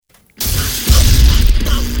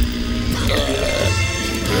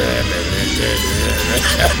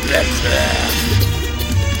Welcome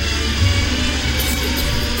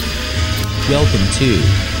to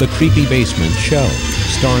The Creepy Basement Show,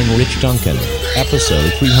 starring Rich Duncan,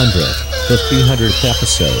 episode 300, the 300th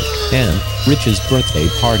episode, and Rich's birthday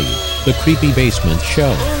party. The Creepy Basement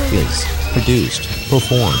Show is produced,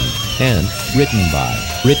 performed, and written by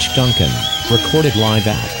Rich Duncan, recorded live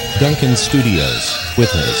at Duncan Studios,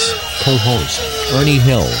 with his co-host, Ernie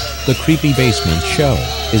Hill. The Creepy Basement Show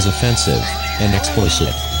is offensive and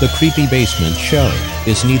explicit. The Creepy Basement Show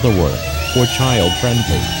is neither work or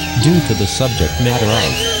child-friendly. Due to the subject matter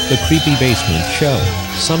of The Creepy Basement Show,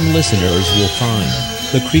 some listeners will find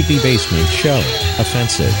The Creepy Basement Show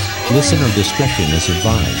offensive. Listener discretion is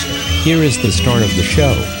advised. Here is the start of the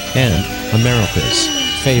show, and America's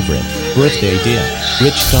favorite birthday dick,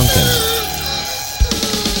 Rich Duncan.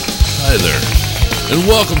 Hi there, and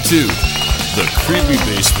welcome to The Creepy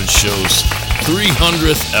Basement Show's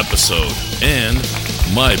 300th episode, and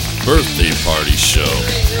my birthday party show.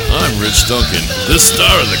 I'm Rich Duncan, the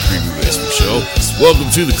star of The Creepy Basement Show.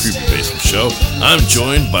 Welcome to The Creepy Basement Show. I'm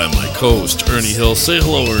joined by my co-host, Ernie Hill. Say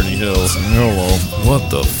hello, Ernie Hill. Hello.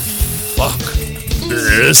 What the fuck?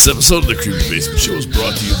 This episode of The Creepy Basement Show is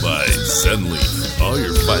brought to you by Zenleaf. All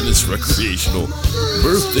your finest recreational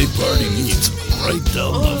birthday party needs right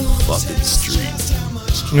down the fucking street.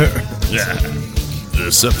 Yeah.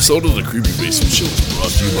 This episode of The Creepy Basement Show is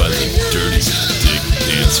brought to you by the Dirty Dick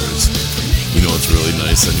Dancers. You know what's really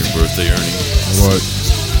nice on your birthday, Ernie? What?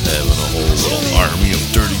 Having a whole little army of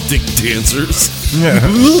Dirty Dick Dancers. Yeah.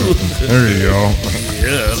 There you go.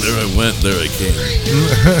 Yeah, there I went, there I came.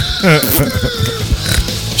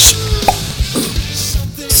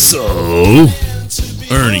 So,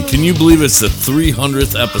 Ernie, can you believe it's the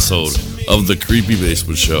 300th episode of The Creepy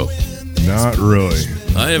Basement Show? Not really.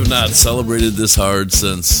 I have not celebrated this hard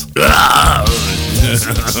since. This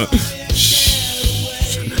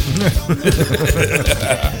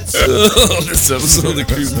episode of The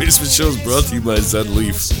Creepy Basement Show is brought to you by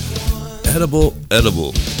Zenleaf. Edible,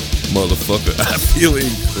 motherfucker. I feel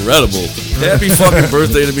incredible. Happy fucking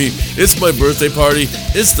birthday to me. It's my birthday party.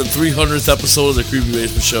 It's the 300th episode of The Creepy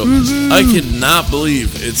Basement Show. I cannot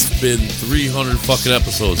believe it's been 300 fucking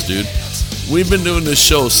episodes, dude. We've been doing this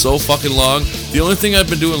show so fucking long. The only thing I've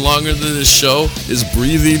been doing longer than this show is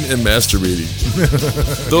breathing and masturbating.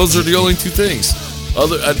 Those are the only two things.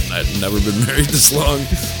 I've never been married this long,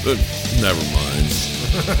 but never mind.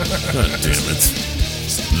 God damn it.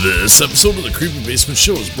 This episode of The Creepy Basement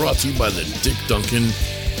Show is brought to you by the Dick Duncan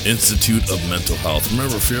Institute of Mental Health.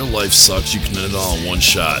 Remember, if your life sucks, you can end it all in one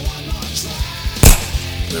shot.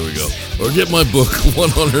 There we go. Or get my book,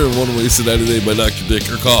 101 Ways to Die Today by Dr. Dick,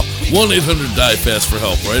 or call 1-800-DIE-FAST for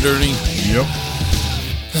help. Right, Ernie? Yep.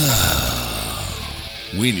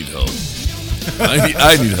 We need help.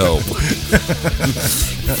 I need help.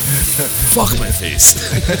 Fuck my face.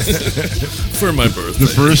 For my birthday.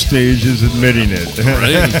 The first stage is admitting it.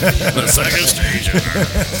 Right? The second stage.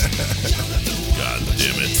 God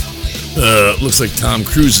damn it. Looks like Tom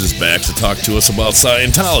Cruise is back to talk to us about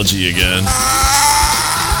Scientology again.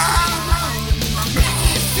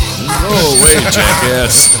 Go away,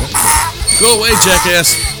 jackass. Go away,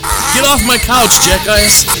 jackass. Get off my couch,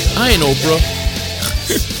 jackass. I ain't Oprah.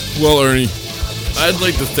 Well, Ernie, I'd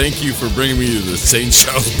like to thank you for bringing me to the St.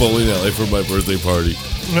 Charles Bowling Alley for my birthday party.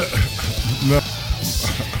 No.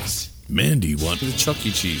 Mandy wanted a Chuck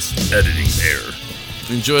E. Cheese. Editing error.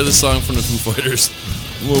 Enjoy the song from the Foo Fighters.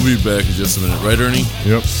 We'll be back in just a minute. Right, Ernie?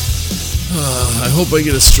 Yep. I hope I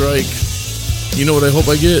get a strike. You know what I hope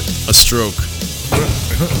I get? A stroke.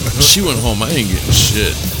 She went home. I ain't getting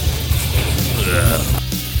shit.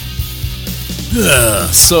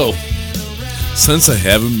 So, since I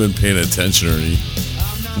haven't been paying attention, Ernie,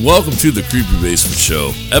 welcome to The Creepy Basement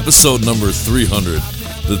Show, episode number 300.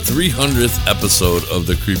 The 300th episode of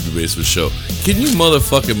The Creepy Basement Show. Can you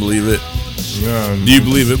motherfucking believe it? Yeah. Do you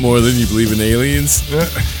believe it more than you believe in aliens? Do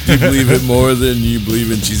you believe it more than you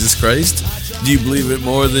believe in Jesus Christ? Do you believe it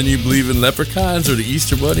more than you believe in leprechauns or the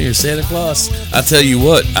Easter Bunny or Santa Claus? I tell you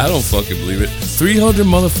what, I don't fucking believe it. 300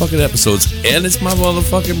 motherfucking episodes, and it's my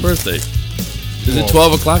motherfucking birthday. Is it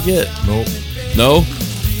 12 o'clock yet? Nope. No?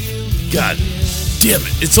 God damn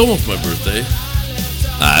it, it's almost my birthday.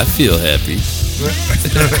 I feel happy.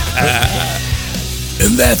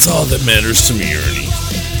 And that's all that matters to me, Ernie.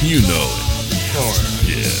 You know it.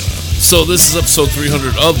 Yeah. So this is episode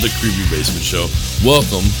 300 of The Creepy Basement Show.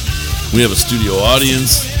 Welcome. We have a studio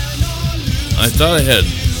audience. I thought I had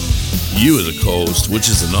you as a co-host, which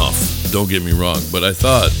is enough. Don't get me wrong. But I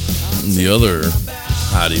thought the other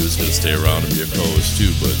hottie was going to stay around and be a co-host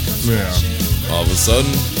too. But Yeah. all of a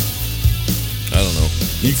sudden, I don't know.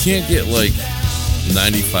 You can't get like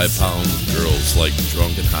 95-pound girls like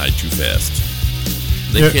drunk and high too fast.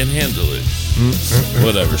 They can't handle it.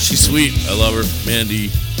 Whatever. She's sweet. I love her.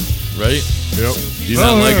 Mandy, right? Yep. Do you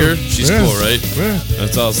not like her? She's Yeah. cool, right? Yeah.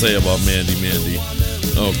 That's all I'll say about Mandy.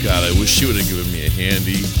 Oh, God, I wish she would have given me a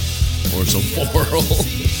handy or some oral.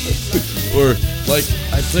 Or, like,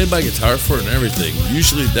 I played my guitar for her and everything.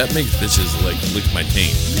 Usually that makes bitches, like, lick my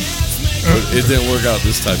taint. But it didn't work out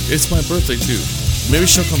this time. It's my birthday, too. Maybe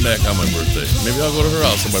she'll come back on my birthday. Maybe I'll go to her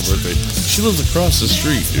house on my birthday. She lives across the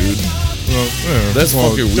street, dude. Well, yeah. That's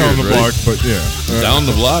fucking down weird, the right? block, but yeah. Down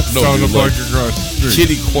the block? No, down dude, the block like across the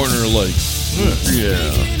street. kitty corner, like,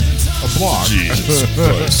 yeah. A block. Jesus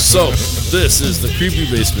Christ. So, this is the Creepy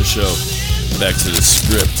Basement Show. Back to the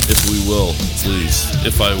script, if we will, please.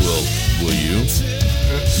 If I will you?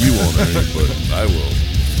 You won't, Ernie, but I will.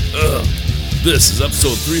 This is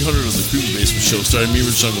episode 300 of the Creepy Basement Show, starring me,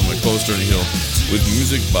 Rich Duncan, my co-host Ernie Hill, with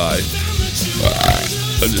music by...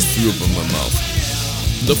 I just threw up in my mouth.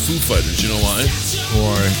 The Foo Fighters. You know why?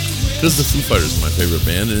 Why? Because the Foo Fighters are my favorite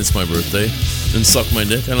band, and it's my birthday. And suck my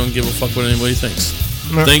dick, I don't give a fuck what anybody thinks.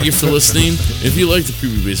 Thank you for listening. If you like the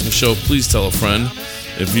Creepy Basement Show, please tell a friend.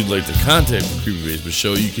 If you'd like to contact the Creepy Basement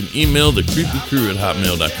Show, you can email the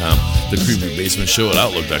creepycrew@hotmail.com, the Creepy Basement Show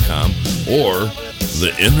 @outlook.com, or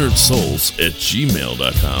the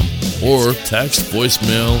innerdsouls@gmail.com, or text,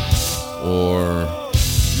 voicemail, or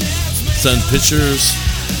send pictures.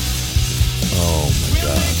 Oh my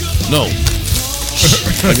God. No.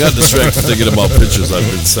 I got distracted thinking about pictures I've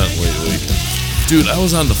been sent lately. Dude, I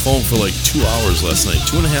was on the phone for like 2 hours last night.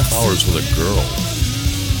 2.5 hours with a girl.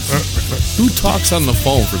 Who talks on the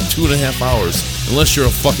phone for 2.5 hours unless you're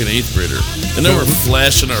a fucking 8th grader? And then we're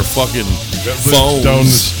flashing our fucking phones down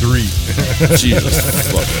the street. Jesus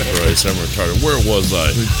fucking Christ, I'm retarded. Where was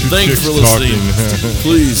I? Two Thanks chicks for listening. talking.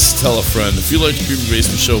 Please tell a friend. If you like the Creepy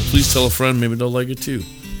Basement Show, please tell a friend. Maybe they'll like it too.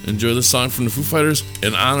 Enjoy the song from the Foo Fighters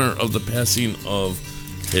in honor of the passing of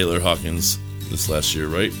Taylor Hawkins this last year,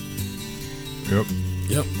 right?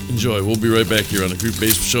 Yep. Enjoy. We'll be right back here on the Creepy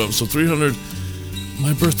Basement Show, episode 300,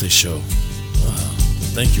 my birthday show.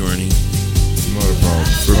 Thank you, Ernie, Not a problem.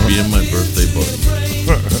 for being my birthday buddy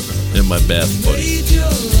and my bath buddy.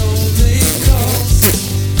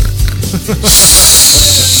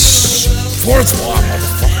 Fourth wall,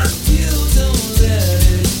 motherfucker.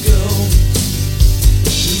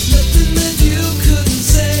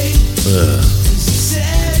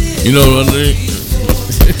 You know what, Ernie?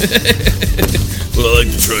 Would I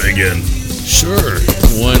like to try again? Sure.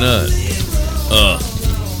 Why not?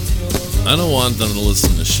 I don't want them to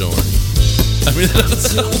listen to the show, Ernie. I mean, I don't want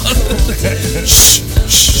Shh.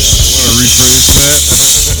 Want to rephrase that?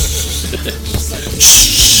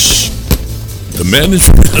 The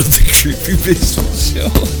management of the Creepy Basement Show.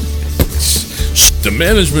 The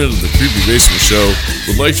management of the Creepy Basement Show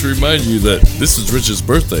would like to remind you that this is Rich's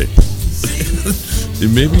birthday.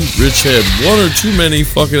 And maybe Rich had one or too many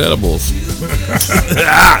fucking edibles.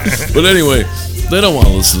 But anyway, they don't want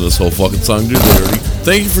to listen to this whole fucking song, do they, Ernie?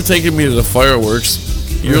 Thank you for taking me to the fireworks.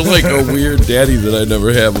 You're like a weird daddy that I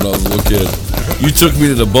never had when I was a little kid. You took me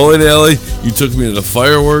to the bowling alley. You took me to the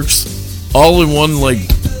fireworks. All in one, like,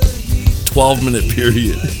 12-minute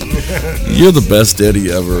period. You're the best daddy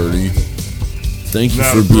ever, Ernie. Thank you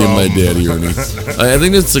Not for a being my problem. daddy, Ernie. I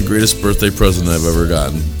think that's the greatest birthday present I've ever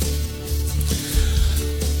gotten.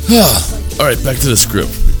 All right, back to the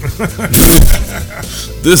script.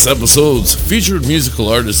 This episode's featured musical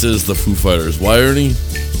artist is the Foo Fighters. Why, Ernie?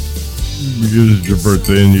 Because it's your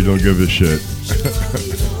birthday and you don't give a shit.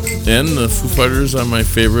 And the Foo Fighters are my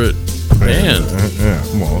favorite band, Yeah,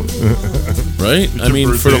 well, right? I your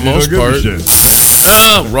mean, for the birthday, you most don't part. give a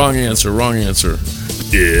shit. Wrong answer.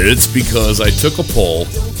 It's because I took a poll,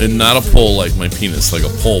 and not a poll like my penis, like a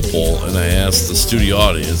poll, and I asked the studio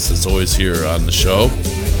audience that's always here on the show,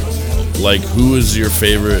 like, who is your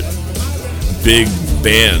favorite big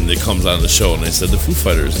band that comes on the show? And I said the Foo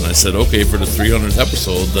Fighters. And I said, okay, for the 300th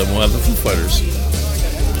episode, then we'll have the Foo Fighters.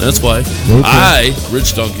 And that's why I,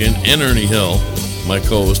 Rich Duncan, and Ernie Hill, my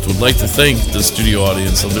co-host, would like to thank the studio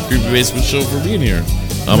audience of the Creepy Basement Show for being here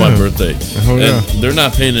on my birthday. Oh, yeah. And they're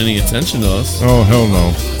not paying any attention to us. Oh, hell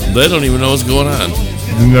no. They don't even know what's going on.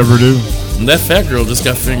 You never do. And that fat girl just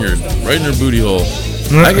got fingered right in her booty hole.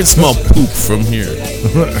 I can smell poop from here.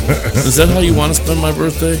 Is that how you want to spend my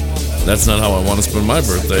birthday? That's not how I want to spend my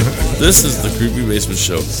birthday. This is the Creepy Basement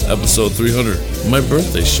Show, episode 300, my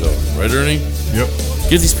birthday show. Right, Ernie? Yep.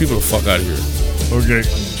 Get these people the fuck out of here. Okay,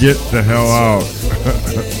 get the hell out.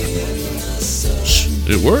 Shh,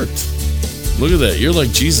 it worked. Look at that. You're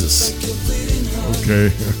like Jesus.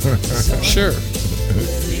 Okay. Sure.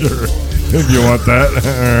 Sure. If you want that.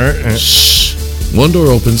 All right. Shh. One door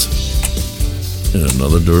opens and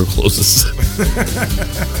another door closes.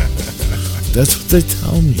 That's what they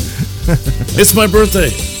tell me. It's my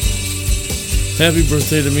birthday. Happy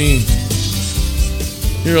birthday to me.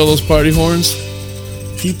 Hear all those party horns?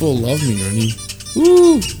 People love me, Ernie.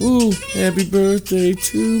 Ooh, ooh, happy birthday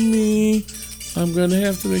to me. I'm gonna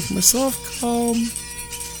have to make myself come.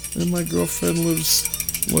 And my girlfriend lives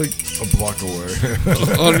like A block away.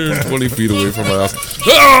 120 feet away from my house.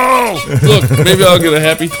 Oh! Look, maybe I'll get a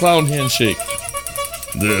happy clown handshake.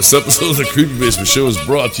 This episode of the Creepy Basement Show is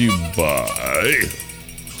brought to you by...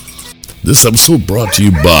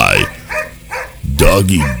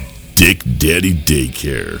 Doggy Dick Daddy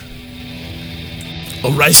Daycare.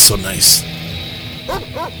 Oh, rice so nice.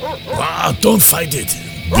 Ah, don't fight it.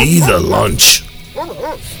 Be the lunch.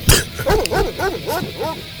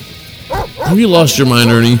 Have you lost your mind,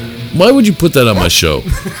 Ernie? Why would you put that on my show?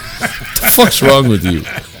 What the fuck's wrong with you?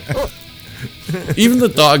 Even the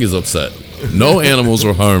dog is upset. No animals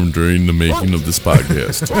were harmed during the making of this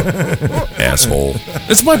podcast. Asshole.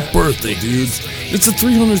 It's my birthday, dude. It's the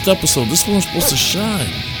 300th episode. This one's supposed to shine.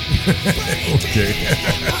 Okay.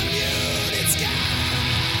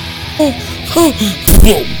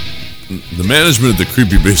 The management of the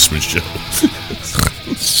Creepy Basement Show.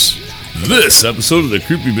 This episode of the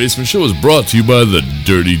Creepy Basement Show is brought to you by the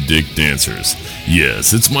Dirty Dick Dancers.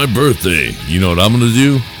 Yes, it's my birthday. You know what I'm gonna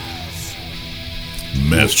do?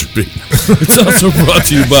 Masturbate. It's also brought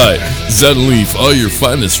to you by Zen Leaf, all your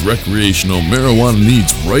finest recreational marijuana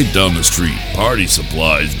needs right down the street. Party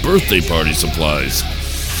supplies, birthday party supplies.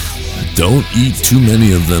 Don't eat too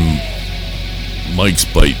many of them Mike's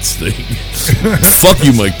Bites thing. Fuck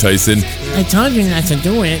you, Mike Tyson. I told you not to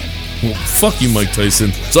do it. Well, fuck you, Mike Tyson.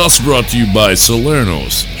 It's also brought to you by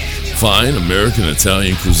Salerno's. Fine American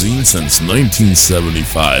Italian cuisine since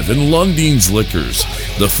 1975. And Lundin's Liquors.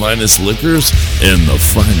 The finest liquors and the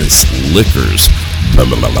finest liquors.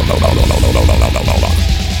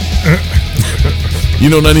 You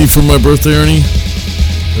know what I need for my birthday, Ernie?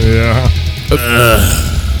 Yeah.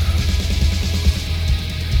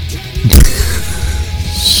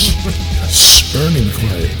 Ernie, be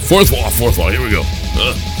quiet. Fourth wall, here we go.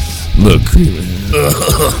 Look,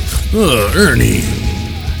 Ernie,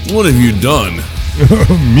 what have you done?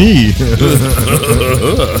 Me.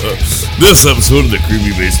 This episode of the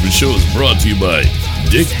Creepy Basement Show is brought to you by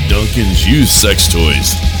Dick Duncan's used sex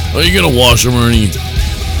toys. Are you gonna wash them, Ernie?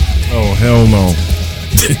 Oh, hell no.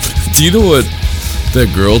 Do you know what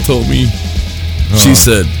that girl told me? She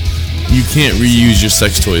said, you can't reuse your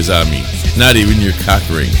sex toys on me. Not even your cock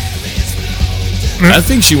ring. I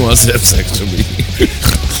think she wants to have sex with me.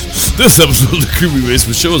 This episode of the Creepy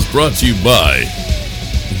Basement Show is brought to you by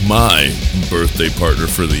my birthday partner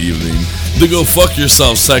for the evening, the Go Fuck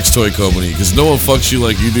Yourself Sex Toy Company, because no one fucks you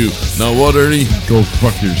like you do. Now what, Ernie? Go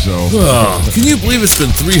fuck yourself. Oh, can you believe it's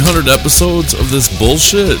been 300 episodes of this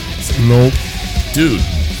bullshit? Nope. Dude,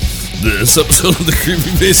 this episode of the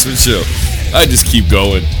Creepy Basement Show, I just keep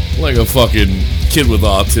going like a fucking kid with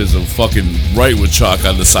autism, fucking right with chalk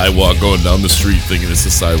on the sidewalk, going down the street thinking it's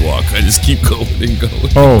a sidewalk. I just keep going and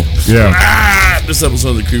going. Oh, yeah. This episode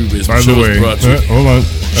of the Creepy Basement By Show the way, is brought to you. hold on.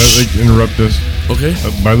 I'd like to interrupt this. Okay,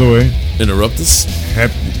 By the way, interrupt this.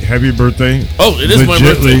 happy birthday. Oh, it is my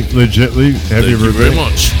birthday. Legitly, happy Thank you birthday. very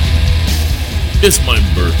much. It's my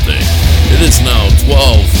birthday. It is now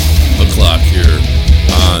 12 o'clock here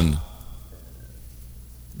on...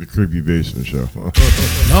 The Creepy Basement Show.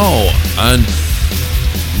 No, on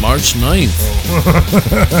March 9th.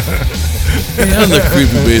 And the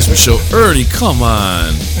Creepy Basement Show. Ernie, come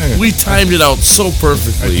on. We timed it out so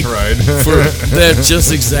perfectly. I tried. For that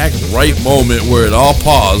just exact right moment where it all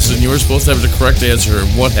paused and you were supposed to have the correct answer.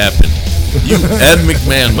 And what happened? You Ed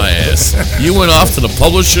McMahon my ass. You went off to the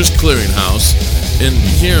Publishers Clearinghouse, and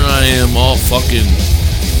here I am all fucking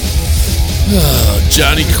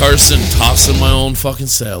Johnny Carson tossing my own fucking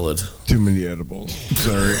salad. Too many edibles.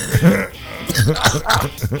 Sorry.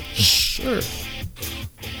 Sure.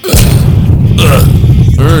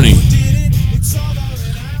 Ernie.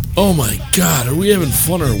 Oh my God, are we having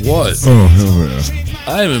fun or what? Oh, hell yeah.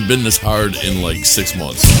 I haven't been this hard in like 6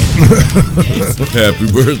 months.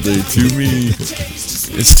 Happy birthday to me.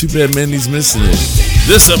 It's too bad Mandy's missing it.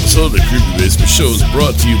 This episode of the Creepy Basement Show is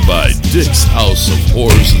brought to you by Dick's House of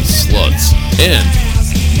Whores and Sluts. And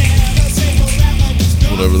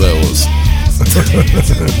whatever that was.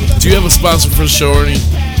 Do you have a sponsor for the show, Ernie?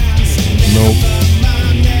 Nope.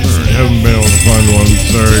 Haven't been able to find one.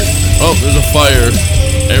 Sorry. Oh, there's a fire.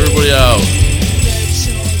 Everybody out.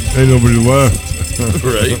 Ain't nobody left.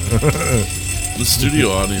 Right? The studio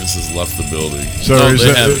audience has left the building. Sorry,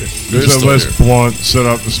 they haven't. They're is that still Les here. Blunt set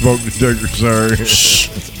up the smoke detector? Sorry. Shh.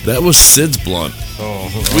 That was Sid's blunt. Oh,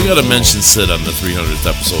 We gotta mention Sid on the 300th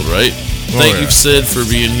episode, right? Thank you, yeah. Sid, for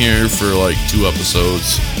being here for like 2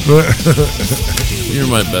 episodes. You're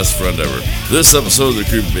my best friend ever. This episode of the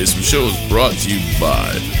Creepy Basement Show is brought to you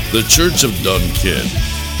by the Church of Dunkin.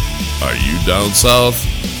 Are you down south?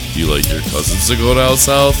 Do you like your cousins to go down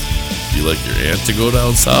south? Do you like your aunt to go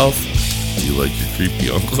down south? Do you like your creepy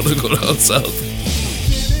uncle to go down south?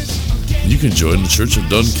 You can join the Church of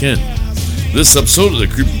Dunkin. This episode of the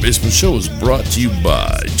Creepy Basement Show is brought to you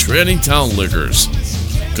by Tranny Town Liquors.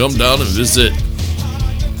 Come down and visit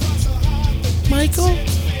Michael?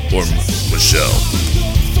 or Michelle.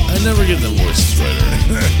 I never get them voices right,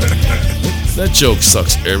 Ernie. That joke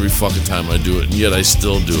sucks every fucking time I do it, and yet I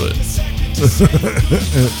still do it.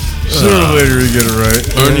 Sooner or later you get it right.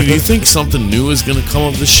 Ernie, do you think something new is going to come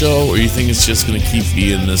of the show, or you think it's just going to keep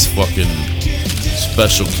being this fucking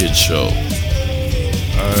special kid show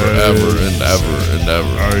forever and ever and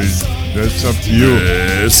ever? That's up to you.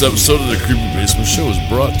 This episode of the Creepy Basement Show is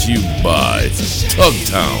brought to you by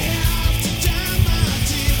Tugtown.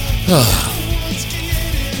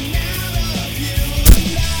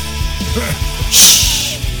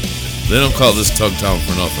 Shh. They don't call this Tugtown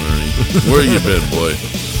for nothing, Ernie. Where you been, boy?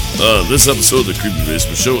 This episode of the Creepy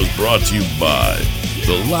Basement Show is brought to you by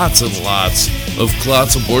the lots and lots of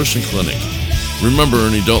Klotz Abortion Clinic. Remember,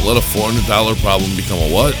 Ernie, don't let a $400 problem become a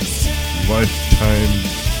what? Lifetime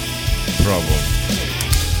problem.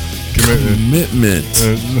 Commitment.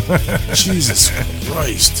 Jesus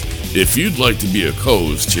Christ. If you'd like to be a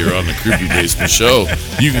co-host here on the Creepy Basement Show,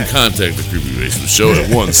 you can contact the Creepy Basement Show at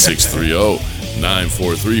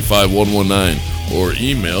 1-630-943-5119 or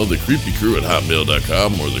email the Creepy Crew at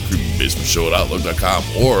hotmail.com or the Creepy Basement Show at outlook.com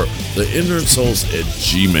or the Ignorant Souls at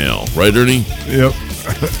Gmail. Right, Ernie? Yep.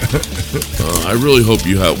 I really hope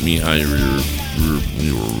you help me hire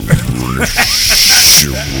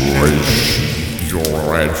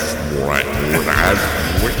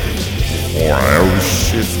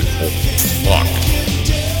Fuck.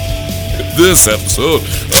 This episode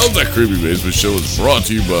of the Creepy Basement Show is brought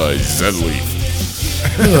to you by Zenleaf.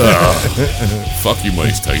 Fuck you,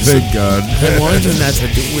 Mike Tyson. Thank God. I warned you not to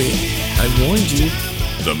do it. I warned you.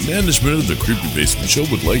 The management of the Creepy Basement Show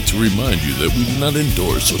would like to remind you that we do not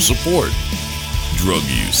endorse or support drug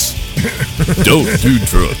use. Don't do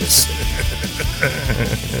drugs.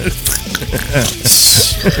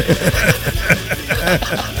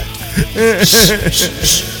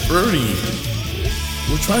 Ernie,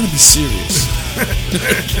 we're trying to be serious.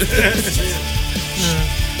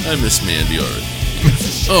 I miss Mandy already.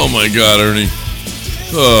 Oh my God, Ernie.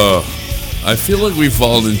 I feel like we've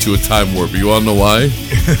fallen into a time warp. You wanna know why?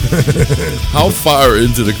 How far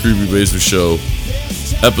into the Creepy Basement Show,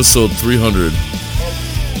 episode 300,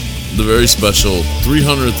 the very special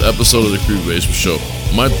 300th episode of the Creepy Basement Show,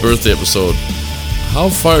 my birthday episode, how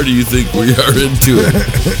far do you think we are into it?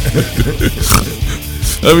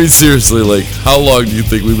 I mean, seriously, like, how long do you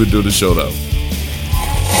think we've been doing the show now?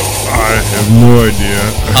 I have no idea.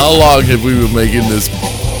 How long have we been making this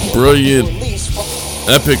brilliant,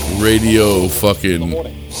 epic radio fucking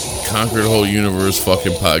conquer the whole universe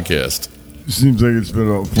fucking podcast? Seems like it's been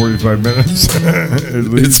about 45 minutes. At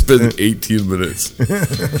least. It's been 18 minutes.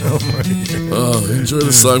 Oh, enjoy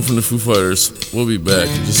the song from the Foo Fighters. We'll be back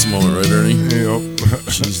in just a moment, right, Ernie? Yep.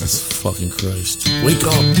 Jesus fucking Christ. Wake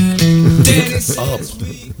up. Wake up.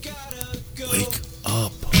 Wake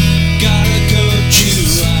up. Gotta go to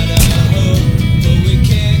Idaho, but we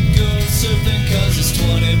can't go surfing 'cause it's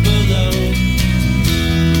 20 below.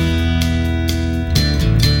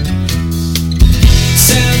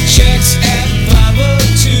 Sound checks at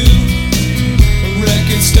 5:02,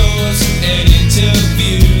 record stores and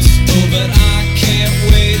interviews. Oh, but I can't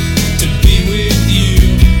wait to be with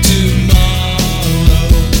you tomorrow,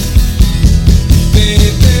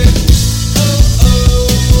 baby. Oh,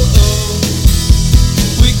 oh, oh.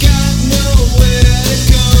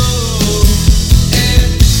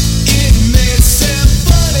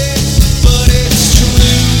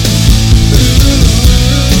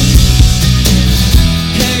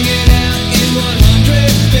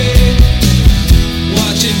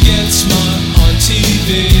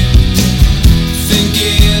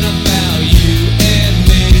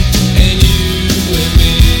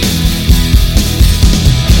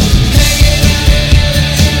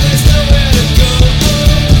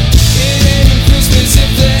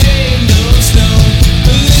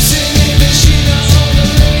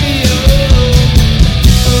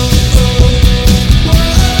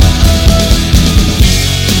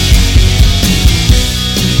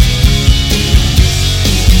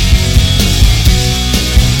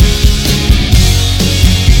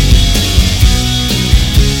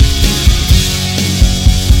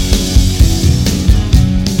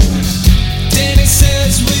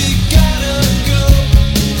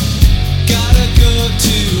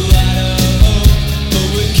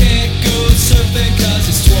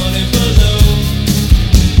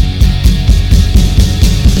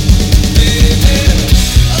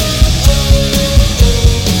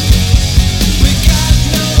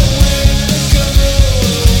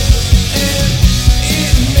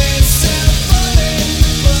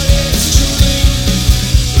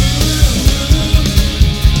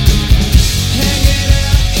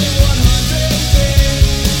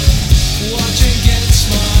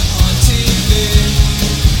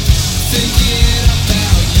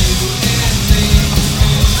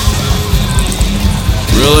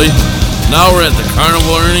 Now we're at the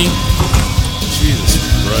carnival, Ernie. Jesus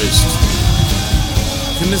Christ.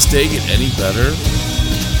 Can this day get any better?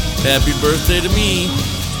 Happy birthday to me.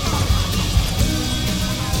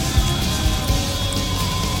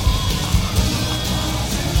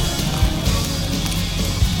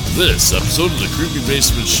 This episode of the Creepy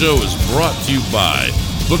Basement Show is brought to you by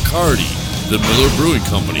Bacardi, the Miller Brewing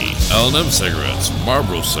Company, L&M Cigarettes,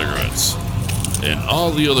 Marlboro Cigarettes, and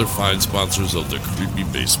all the other fine sponsors of the Creepy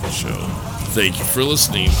Basement Show. Thank you for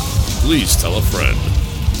listening. Please tell a friend.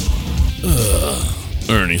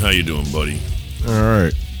 Ernie, how you doing, buddy? All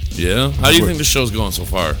right. Yeah? How do you think the show's going so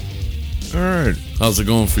far? All right. How's it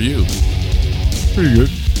going for you? Pretty good.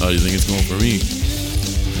 How do you think it's going for me?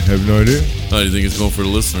 I have no idea. How do you think it's going for the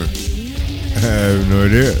listener? I have no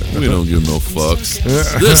idea. We don't give no fucks.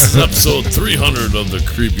 This is episode 300 of the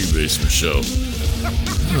Creepy Basement Show.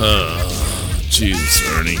 Jesus,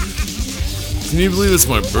 Ernie. Can you believe it's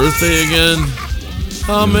my birthday again?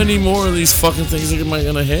 How many more of these fucking things am I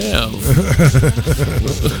gonna have?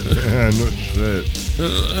 Yeah, no shit.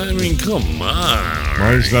 I mean, come on.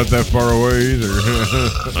 Mine's not that far away either.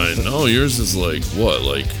 I know, yours is like, what,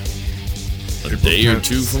 like a day or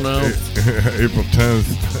two from now? April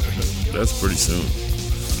 10th. That's pretty soon.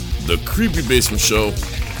 The Creepy Basement Show.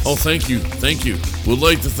 Oh, thank you. Thank you. Would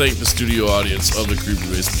like to thank the studio audience of the Creepy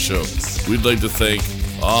Basement Show. We'd like to thank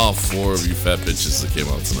all 4 of you fat bitches that came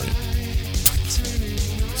out tonight.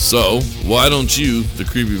 So, why don't you, the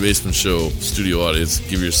Creepy Basement Show studio audience,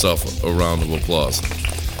 give yourself a round of applause?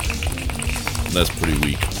 That's pretty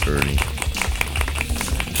weak, Ernie.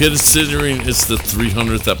 Considering it's the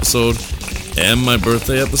 300th episode and my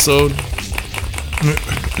birthday episode,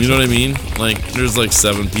 you know what I mean? Like, there's like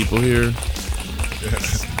 7 people here.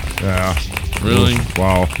 Yeah. Really?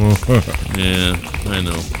 Wow. Yeah, I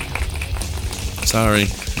know. Sorry.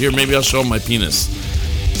 Here, maybe I'll show them my penis.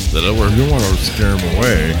 That'll work. You don't want to scare them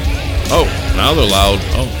away. Oh, now they're loud.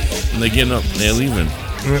 Oh, and they're getting up. They're leaving.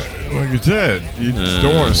 Like you said, you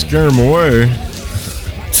don't want to scare them away.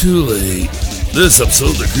 Too late. This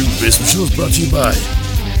episode of the Creepy Basement Show is brought to you by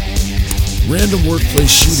Random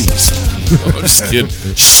Workplace Shootings. Oh, I'm just kidding.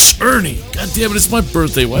 Shh, Ernie. God damn it, it's my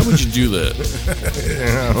birthday. Why would you do that?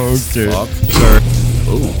 Yeah, okay. Fuck. Sorry.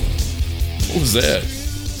 Oh. What was that?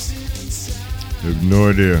 I have no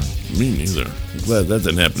idea. Me neither. I'm glad that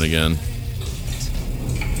didn't happen again.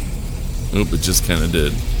 Nope, it just kind of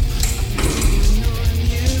did.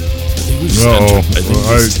 No,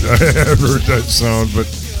 I have heard that sound, but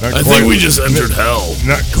not I quite. think we just entered hell.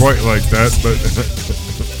 Not quite like that, but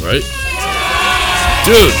Right?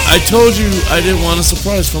 Dude, I told you I didn't want a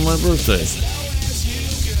surprise for my birthday.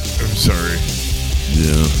 I'm sorry.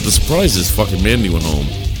 Yeah. The surprise is fucking Mandy went home.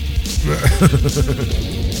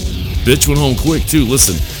 Bitch went home quick, too.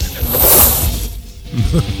 Listen.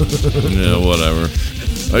 Yeah, whatever.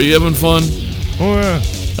 Are you having fun? Oh, yeah.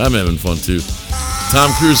 I'm having fun, too.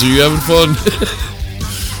 Tom Cruise, are you having fun?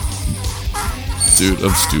 Dude,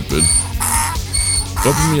 I'm stupid.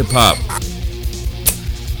 Open me a pop.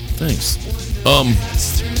 Thanks.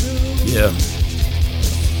 Yeah.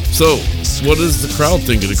 So, what does the crowd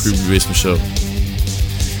think of the Creepy Basement Show?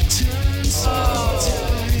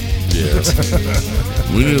 Yeah.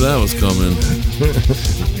 We knew that was coming.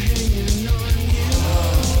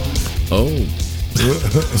 Oh.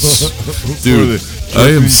 Dude, I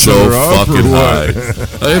am so fucking high.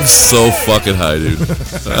 I am so fucking high, dude.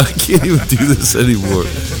 I can't even do this anymore.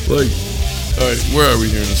 Like, alright, where are we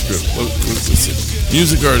here in the script? Let's see.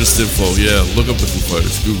 Music artist info, yeah, look up the Foo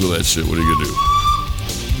Fighters. Google that shit. What are you gonna do?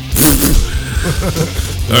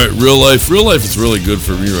 Alright, real life is really good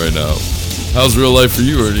for me right now. How's real life for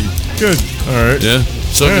you, Ernie? Good. Alright. Yeah?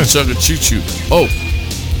 Chugga choo choo. Oh.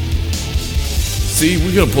 See,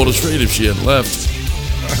 we could have pulled it straight if she had left.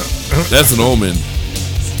 That's an omen.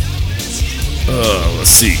 Let's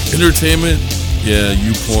see. Entertainment? Yeah,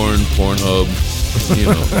 YouPorn, Pornhub. You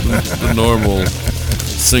know, the normal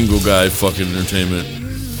single guy fucking entertainment.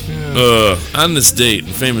 On this date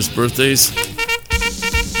and famous birthdays,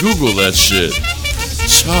 Google that shit.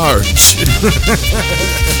 Charge.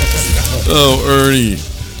 Oh, Ernie.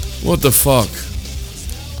 What the fuck?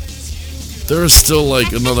 There's still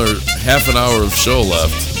like another half an hour of show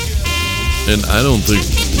left. And I don't think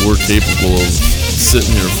we're capable of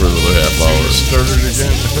sitting here for another half hour. Started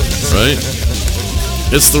again. Right?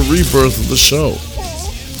 It's the rebirth of the show.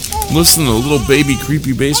 Listen to Little Baby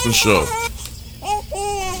Creepy Basement Show.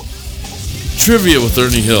 Trivia with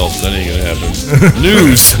Ernie Hill. That ain't gonna happen.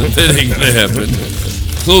 News. That ain't gonna happen.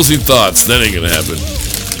 Closing thoughts. That ain't gonna happen.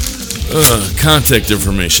 Contact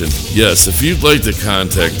information. Yes, if you'd like to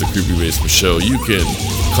contact the Creepy Basement Show, you can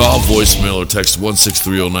call, voicemail, or text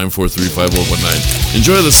 1-630-943-5019.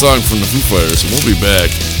 Enjoy the song from the Foo Fighters, and we'll be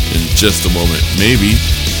back in just a moment. Maybe.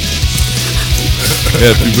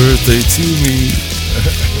 Happy birthday to me.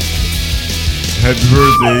 Happy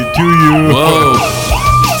birthday to you. Whoa.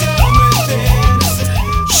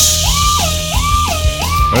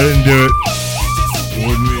 I didn't do it. It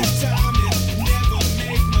wasn't me.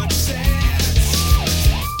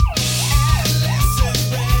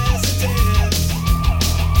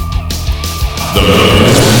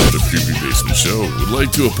 The Creepy Basement Show would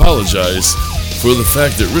like to apologize for the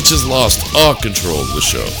fact that Rich has lost all control of the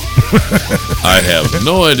show. I have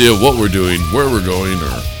no idea what we're doing, where we're going,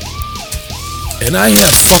 and I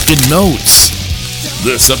have fucking notes.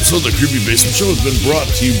 This episode of the Creepy Basement Show has been brought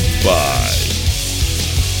to you by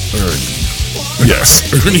Ernie. Yes,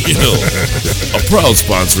 Ernie Hill, a proud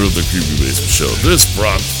sponsor of the Creepy Basement Show. This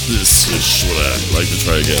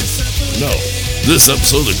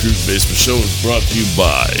episode of the Creepy Basement Show is brought to you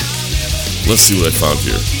by, let's see what I found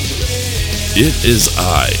here. It is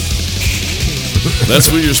I.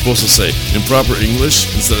 That's what you're supposed to say. In proper English,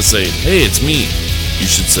 instead of saying, hey, it's me, you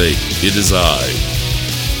should say, it is I.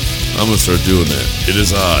 I'm going to start doing that. It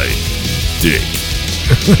is I, Dick.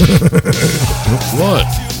 What?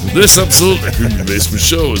 This episode of the Creepy Basement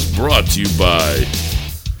Show is brought to you by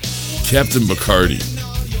Captain Bacardi.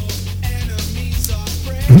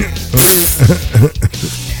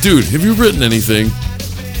 Dude, have you written anything?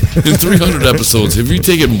 In 300 episodes, have you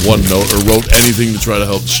taken one note or wrote anything to try to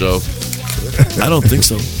help the show? I don't think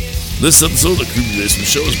so. This episode of the Creepy Basement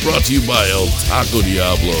Show is brought to you by El Taco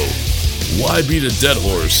Diablo. Why beat a dead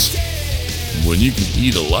horse when you can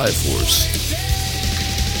eat a live horse?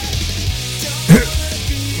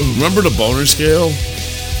 Remember the boner scale?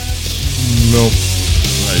 Nope.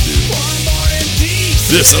 I do.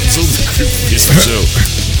 This episode of the Creepy Basement Show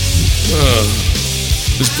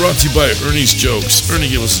is brought to you by Ernie's Jokes. Ernie,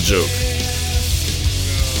 give us a joke.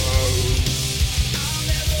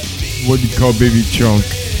 What do you call baby chunk?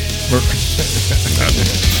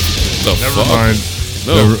 Never mind.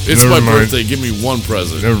 No, it's my mind. birthday. Give me one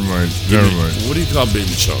present. Never mind. What do you call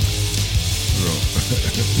baby chunk?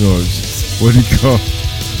 No, what do you call?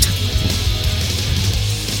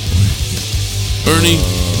 Ernie,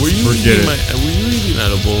 were you forget eating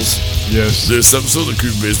edibles? Yes. This episode of the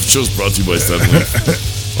Creepy Basement Show is brought to you by Stanley.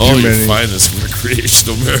 All your finest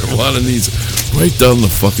recreational marijuana needs right down the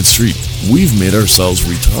fucking street. We've made ourselves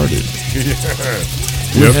retarded.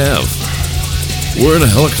 We have. We're in a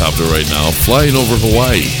helicopter right now, flying over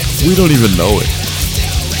Hawaii. We don't even know it.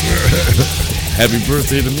 Happy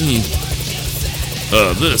birthday to me.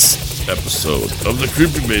 This episode of the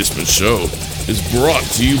Creepy Basement Show is brought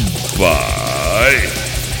to you by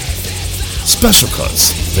Special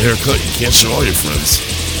Cuts. The haircut you can't show all your friends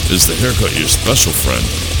is the haircut your special friend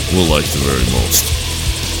will like the very most.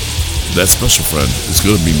 That special friend is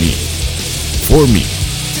going to be me. For me.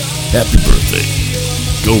 Happy birthday.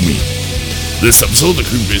 Go me. This episode of the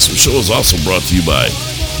Creepy Basement Show is also brought to you by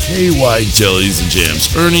KY Jellies and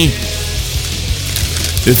Jams. Ernie,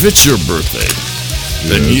 if it's your birthday,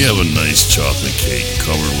 then you have a nice chocolate cake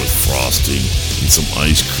covered with frosting and some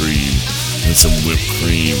ice cream and some whipped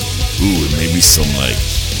cream. Ooh, and maybe some nice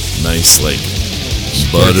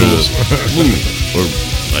butter. Or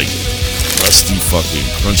crusty fucking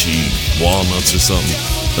crunchy walnuts or something.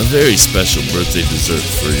 A very special birthday dessert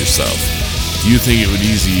for yourself. Do you think it would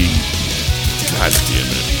easy? God damn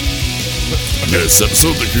it. This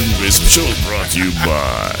episode of the Creepy Basement Show is brought to you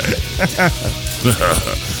by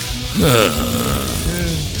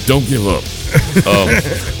Don't Give Up.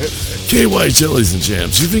 KY Jellies and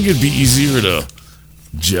Jams. You think it'd be easier to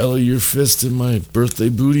jelly your fist in my birthday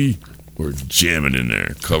booty or jam it in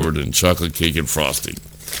there covered in chocolate cake and frosting?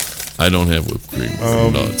 I don't have whipped cream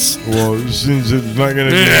or nuts. Well, since it's not going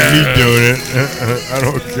to be me doing it, I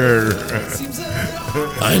don't care.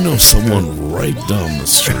 I know someone right down the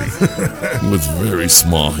street with very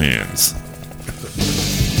small hands.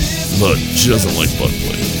 But she doesn't like butt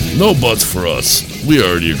play. No butts for us. We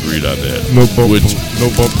already agreed on that. No butt.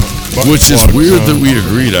 Which is weird that we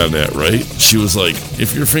agreed on that, right? She was like,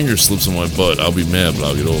 if your finger slips in my butt, I'll be mad, but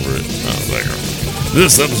I'll get over it. I was like,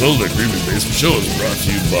 this episode of the Creepy Basement Show is brought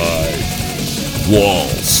to you by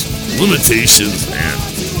Walls, Limitations, and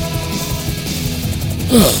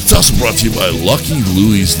it's also brought to you by Lucky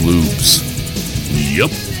Louie's Lubes.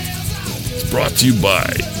 Yep. It's brought to you by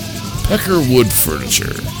Pecker Wood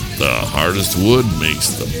Furniture. The hardest wood makes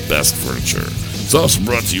the best furniture. It's also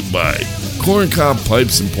brought to you by Corn Cob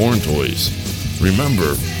Pipes and Porn Toys.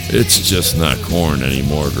 Remember, It's just not corn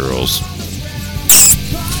anymore, girls.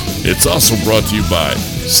 It's also brought to you by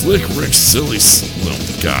Slick Rick Silly... Oh,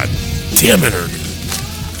 God damn it, Ernie.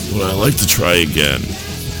 Would I like to try again?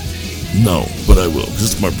 No, but I will, because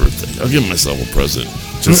it's my birthday. I'll give myself a present.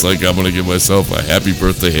 Just like I'm going to give myself a happy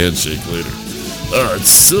birthday handshake later.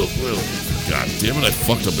 It's still... God damn it, I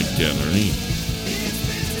fucked up again, Ernie.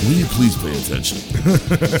 Will you please pay attention?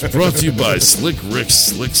 It's brought to you by Slick Rick's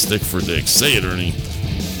Slick Stick for Dicks. Say it, Ernie.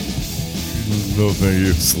 No, thank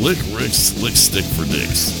you. Slick Rick's Slick Stick for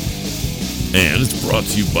Dicks. And it's brought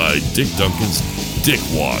to you by Dick Duncan's Dick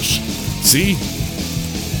Wash. See?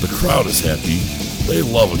 The crowd is happy. They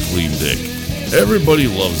love a clean dick. Everybody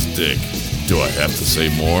loves dick. Do I have to say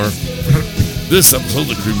more? This episode of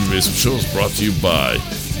the Creepy Basement Show is brought to you by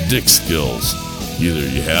Dick Skills. Either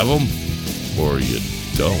you have them or you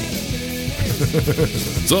don't.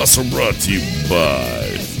 It's also brought to you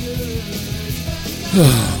by...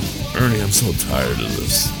 Ernie, I'm so tired of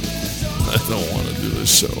this. I don't want to do this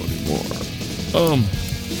show anymore.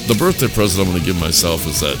 The birthday present I'm going to give myself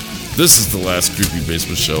is that this is the last Creepy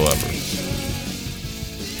Basement show ever.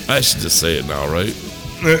 I should just say it now, right?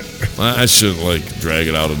 I shouldn't, drag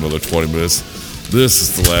it out another 20 minutes. This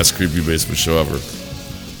is the last Creepy Basement show ever.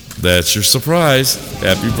 That's your surprise.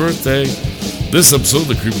 Happy birthday. This episode of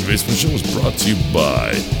the Creepy Basement Show is brought to you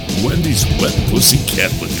by Wendy's Wet Pussy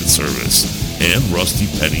Cat Licking Service and Rusty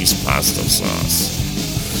Penny's Pasta Sauce.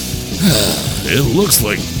 It looks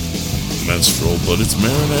like menstrual, but it's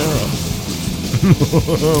marinara.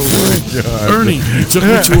 Oh my God. Ernie, you took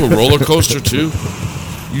me to a roller coaster too?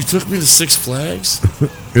 You took me to Six Flags?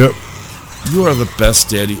 Yep. You are the best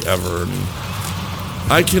daddy ever, Ernie.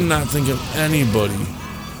 I cannot think of anybody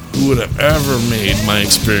who would have ever made my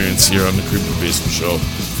experience here on the Creepy Basement Show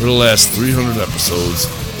for the last 300 episodes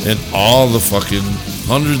and all the fucking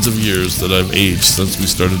hundreds of years that I've aged since we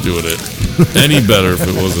started doing it any better if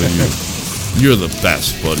it wasn't you. You're the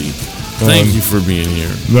best, buddy. Thank you for being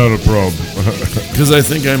here. Not a problem. Because I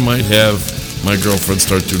think I might have my girlfriend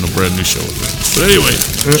start doing a brand new show with me. But anyway,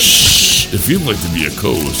 if you'd like to be a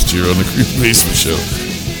co-host here on the Creepy Basement Show,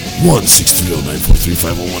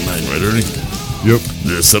 1-630-943-5019, right, Ernie? Yep.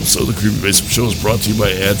 This episode of the Creepy Basement Show is brought to you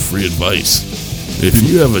by Ad-Free Advice. If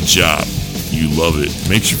you have a job, you love it,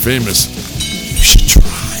 makes you famous, you should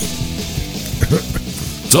try.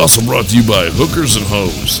 It's also brought to you by Hookers and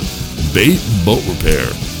Hose, bait and boat repair,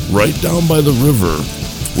 right down by the river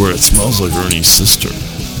where it smells like Ernie's sister.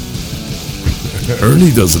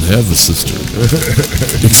 Ernie doesn't have a sister.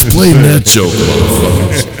 Explain that joke,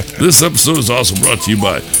 motherfuckers. This episode is also brought to you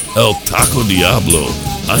by El Taco Diablo.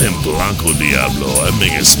 I am Blanco Diablo. I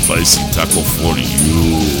make a spicy taco for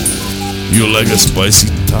you. You like a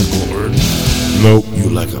spicy taco, Ernie? Nope.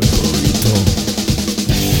 You like a burrito?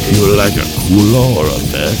 You like a culo or a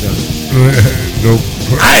burger? Nope.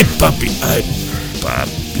 Ay, papi. Ay,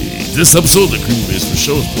 papi. This episode of the Creepy Basement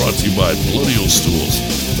Show is brought to you by Bloody Old Stools,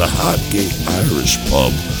 the hot gay Irish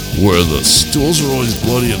pub where the stools are always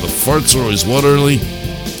bloody and the farts are always what, Early?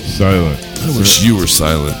 Silent. I wish you were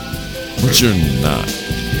silent, but you're not.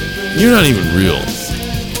 You're not even real.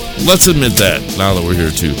 Let's admit that, now that we're here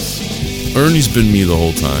too. Ernie's been me the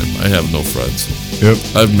whole time. I have no friends. Yep.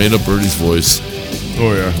 I've made up Ernie's voice.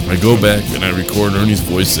 Oh, yeah. I go back and I record Ernie's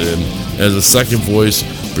voice in as a second voice,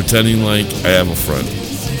 pretending like I have a friend.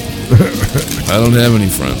 I don't have any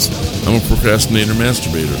friends. I'm a procrastinator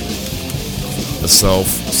masturbator. A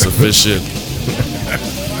self-sufficient.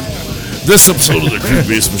 This episode of the Creepy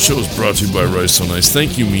Basement Show is brought to you by Rice So Nice.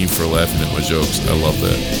 Thank you, me, for laughing at my jokes. I love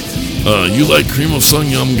that. You like cream of sun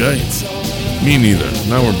yum guy? Me neither.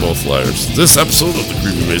 Now we're both liars. This episode of the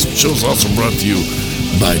Creepy Basement Show is also brought to you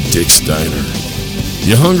by Dick's Diner.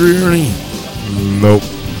 You hungry, Ernie? Nope.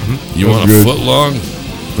 You I'm want a good. foot long?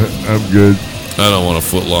 I'm good. I don't want a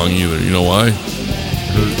foot long either. You know why?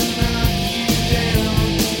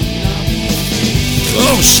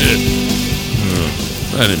 Oh, shit.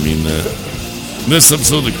 I didn't mean that. This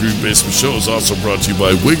episode of the Creepy Basement Show is also brought to you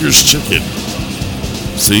by Wigger's Chicken.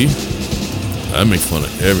 See? I make fun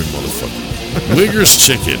of every motherfucker. Wigger's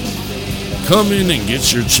Chicken. Come in and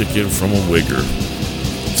get your chicken from a Wigger.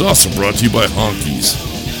 It's also brought to you by Honkies.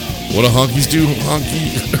 What do Honkies do,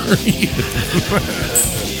 Honky? Ernie?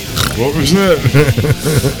 What was that?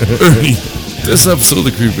 Ernie, this episode of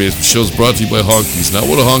the Creepy Basement Show is brought to you by Honkies. Now,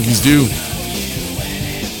 what do Honkies do?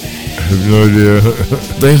 I have no idea.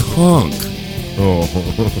 They honk. Oh.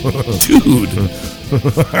 Dude.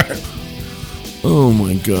 Oh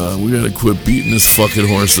my God, we gotta quit beating this fucking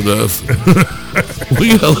horse to death.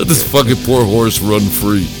 We gotta let this fucking poor horse run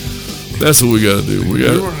free. That's what we gotta do. We You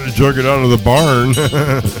gotta, wanted to jug it out of the barn.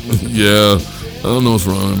 yeah. I don't know what's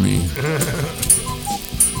wrong with me.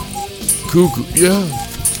 Cuckoo. Yeah.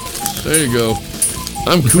 There you go.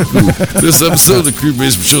 I'm Cuckoo. This episode of the Creepy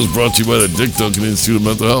Basement Show is brought to you by the Dick Duncan Institute of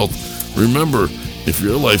Mental Health. Remember, if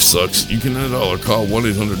your life sucks, you can end it all or call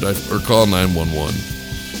 1-800 or call 911.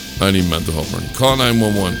 I need mental help, Ernie. Call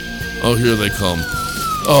 911. Oh, here they come.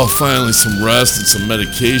 Oh, finally some rest and some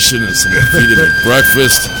medication and some feeding me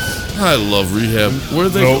breakfast. I love rehab. Where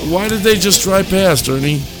they? Nope. Why did they just drive past,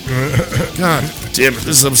 Ernie? God damn it!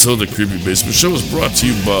 This episode of the Creepy Basement Show is brought to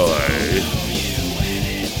you by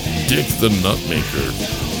Dick the Nutmaker.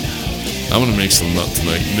 I'm gonna make some nut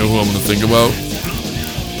tonight. You know who I'm gonna think about?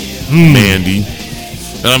 Mandy.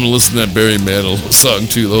 And I'm gonna listen to that Barry Manilow song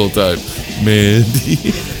too the whole time.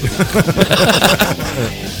 Mandy.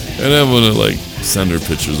 And I'm gonna like send her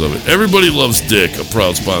pictures of it. Everybody loves Dick, a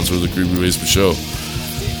proud sponsor of the Creepy Basement Show.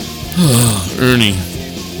 Ernie,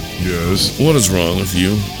 Yes. what is wrong with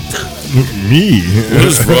you? Me? What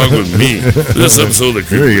is wrong with me? This episode of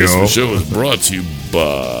the There Creepy you Basement go. Show is brought to you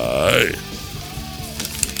by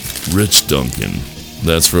Rich Duncan.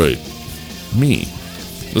 That's right. Me,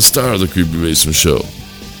 the star of the Creepy Basement Show.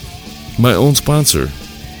 My own sponsor.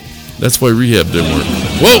 That's why rehab didn't work.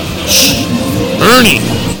 Whoa! Shh! Ernie!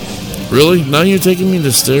 Really? Now you're taking me to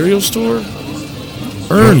the stereo store?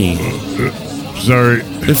 Ernie, Sorry.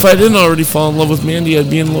 if I didn't already fall in love with Mandy, I'd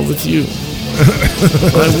be in love with you.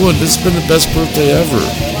 I would. This has been the best birthday ever.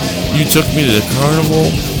 You took me to the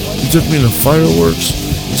carnival. You took me to fireworks.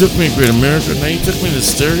 You took me to Great America. Now you took me to the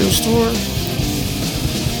stereo store?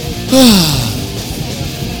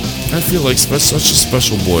 I feel like such a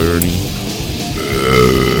special boy, Ernie.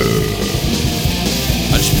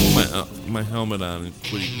 I should put my helmet on and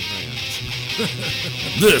quit eating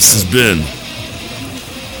hands. This has been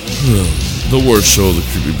the worst show of the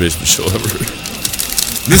Creepy Basement Show ever.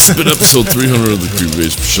 This has been episode 300 of the Creepy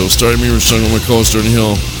Basement Show. Starting me, Rich Duncan, my co-host, Ernie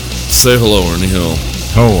Hill. Say hello, Ernie Hill.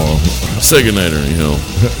 Hello. Say goodnight, Ernie Hill.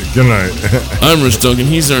 Good night. I'm Rich Duncan.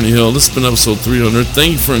 He's Ernie Hill. This has been episode 300.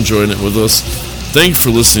 Thank you for enjoying it with us. Thank you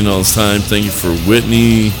for listening all this time. Thank you for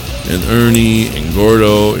Whitney and Ernie and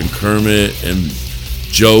Gordo and Kermit and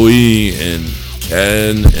Joey and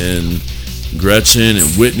Ken and Gretchen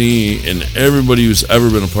and Whitney and everybody who's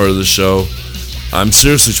ever been a part of this show. I'm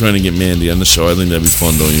seriously trying to get Mandy on the show. I think that'd be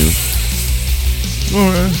fun, don't you?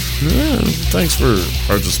 Alright. Yeah, thanks for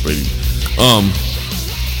participating.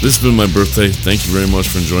 This has been my birthday. Thank you very much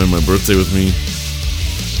for enjoying my birthday with me.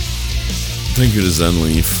 Thank you to Zen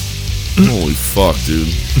Leaf. Holy fuck,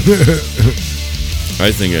 dude.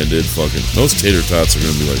 I think I did fucking. Those tater tots are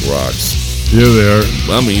gonna be like rocks. Yeah, they are.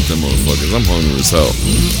 I'm gonna eat them motherfuckers. I'm hungry as hell.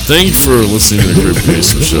 Thank you for listening to the Creepy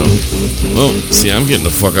Basement Show. Oh, see, I'm getting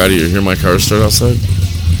the fuck out of here. Hear my car start outside?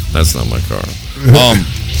 That's not my car.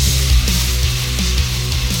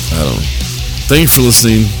 I don't know. Thank you for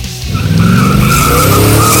listening.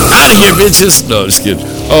 Out of here, bitches. No, just kidding.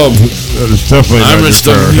 That is definitely I'm not Rich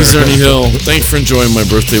your car. Duncan. He's Ernie Hill. Thank you for enjoying my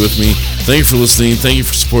birthday with me. Thank you for listening. Thank you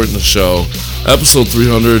for supporting the show. Episode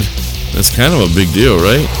 300. That's kind of a big deal,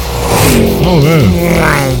 right? Oh, man.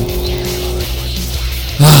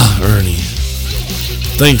 Ernie.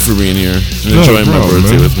 Thank you for being here and No enjoying my problem,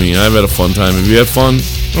 birthday man. with me. I've had a fun time. Have you had fun?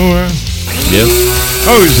 Oh, man. Yeah.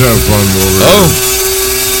 Always have fun over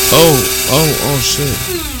Oh, shit.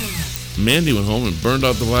 Mandy went home and burned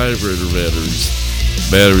out the vibrator batteries.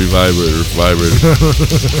 Battery vibrator.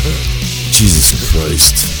 Jesus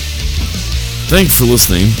Christ. Thanks for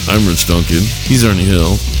listening. I'm Rich Duncan. He's Ernie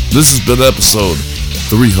Hill. This has been episode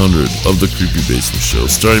 300 of the Creepy Basement Show,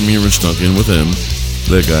 starring me, Rich Duncan, with him,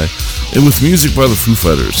 that guy, and with music by the Foo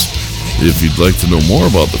Fighters. If you'd like to know more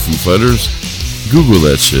about the Foo Fighters, Google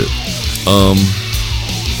that shit.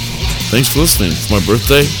 Thanks for listening. It's my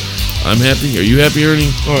birthday. I'm happy. Are you happy,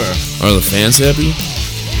 Ernie? Oh, yeah. Are the fans happy?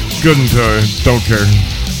 Good until I don't care.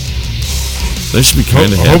 They should be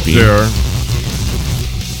kind of I hope happy. they are.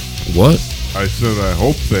 What? I said I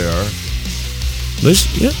hope they are. They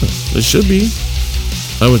should be.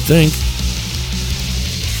 I would think.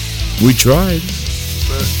 We tried.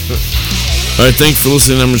 All right, thanks for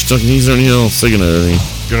listening. I'm Rich Duncan. He's Ernie Hill. Say goodnight, Ernie.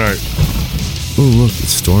 Good night. Oh, look,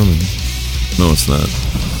 it's storming. No, it's not.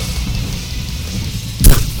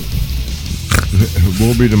 It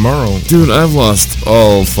will be tomorrow. Dude, I've lost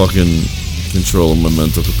all fucking control of my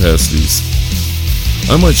mental capacities.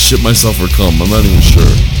 I might shit myself or come. I'm not even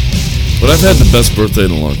sure. But I've had the best birthday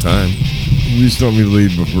in a long time. Please don't me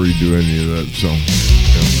leave before you do any of that, so.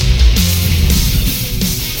 Yeah.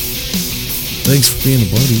 Thanks for being a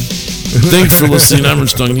buddy. Thanks for listening. I'm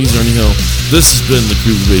Rich Duncan. He's Ernie Hill. This has been the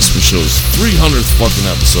Creepy Basement Show's 300th fucking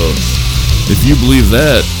episode. If you believe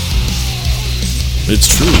that, It's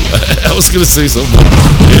true. I was gonna say something.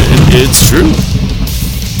 It's true.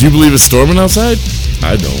 Do you believe it's storming outside?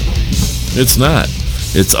 I don't. It's not.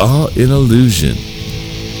 It's all an illusion.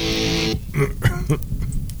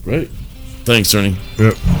 Right? Thanks, Ernie.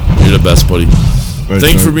 Yep. You're the best, buddy. Thanks,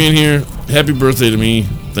 Thanks for man. being here. Happy birthday to me.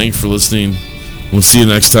 Thanks for listening. We'll see you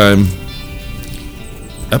next time.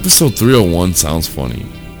 Episode 301 sounds funny.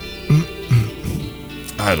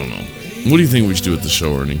 I don't know. What do you think we should do with the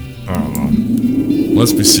show, Ernie? I don't know.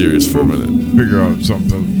 Let's be serious for a minute. Figure out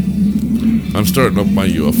something. I'm starting up my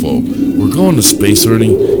UFO. We're going to space,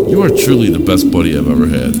 Ernie. You are truly the best buddy I've ever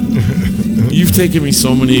had. You've taken me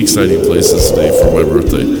so many exciting places today for my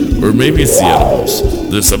birthday. Or maybe it's the edibles.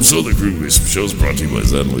 This episode of the Creepy Basement Show is brought to you by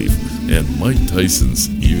Zen Leaf and Mike Tyson's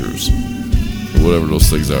ears. Or whatever those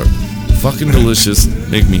things are. Fucking delicious.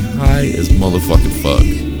 Make me high as motherfucking fuck.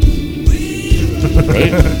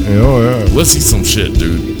 Right? Oh, yeah. Let's eat some shit,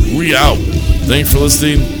 dude. We out. Thanks for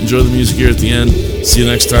listening. Enjoy the music here at the end. See you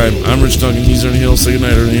next time. I'm Rich Duncan. He's Ernie Hill. Say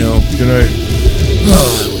goodnight, Ernie Hill. Good night.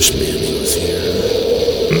 Oh, I wish Mandy was here.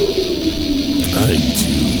 I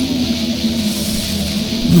do.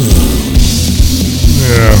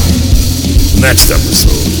 Yeah. Next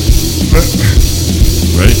episode.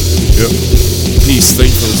 Right? Yep. Peace.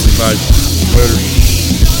 Thanks for listening. Bye. Later.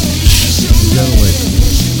 You gotta wait.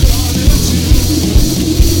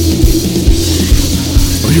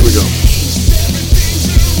 Oh, here we go.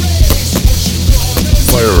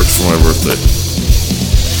 Fireworks for my birthday.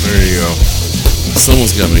 There you go.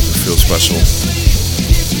 Someone's gotta make me feel special.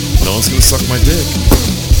 No one's gonna suck my dick.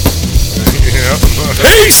 Yeah.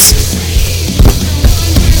 Peace!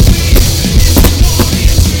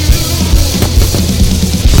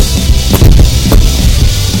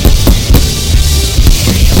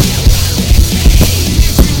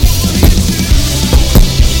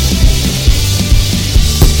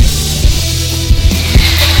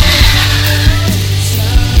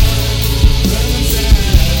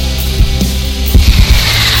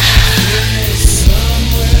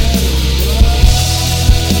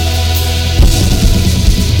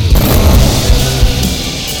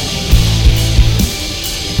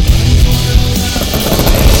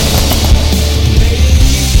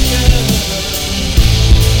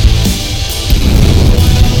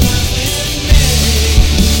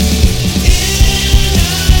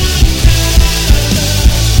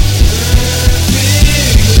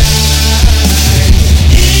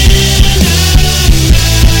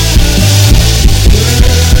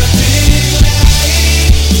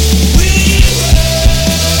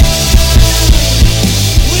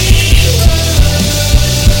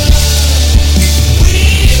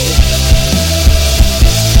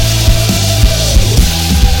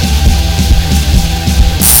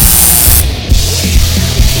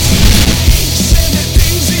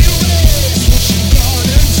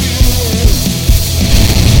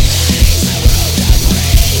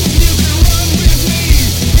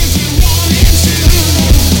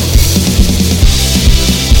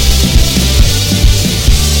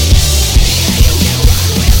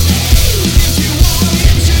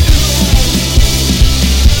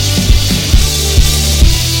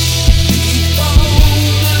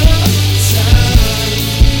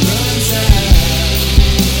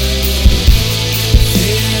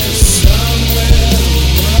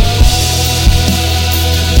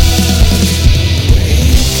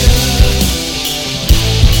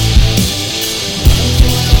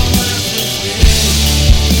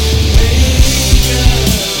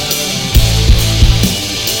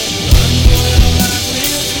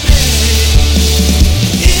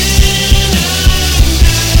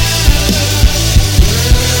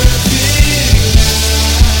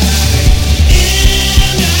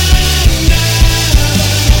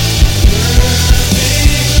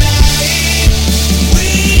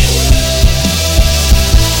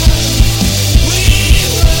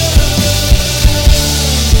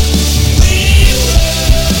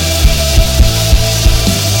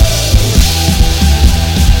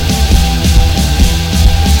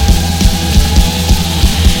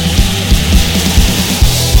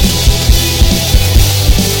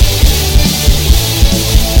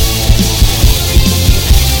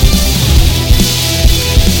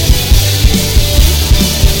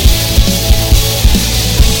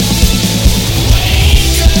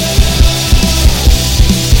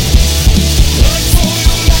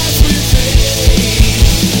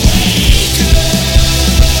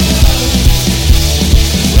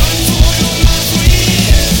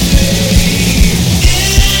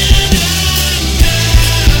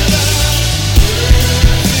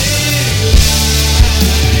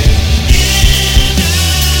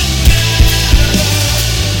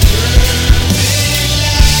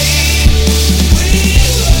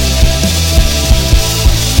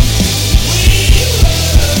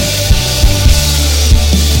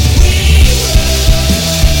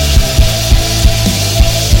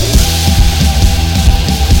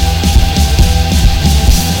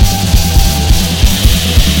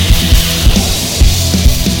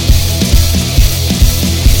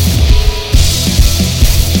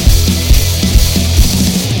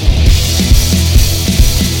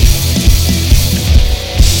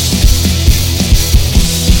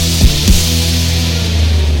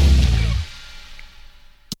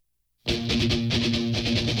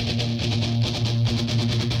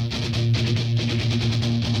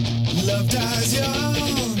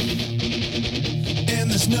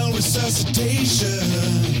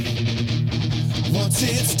 Once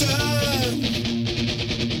it's done,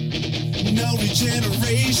 no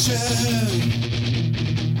regeneration.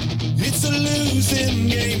 It's a losing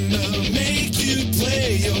game to make you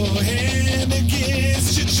play your hand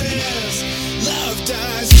against your chest. Love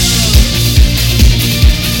dies.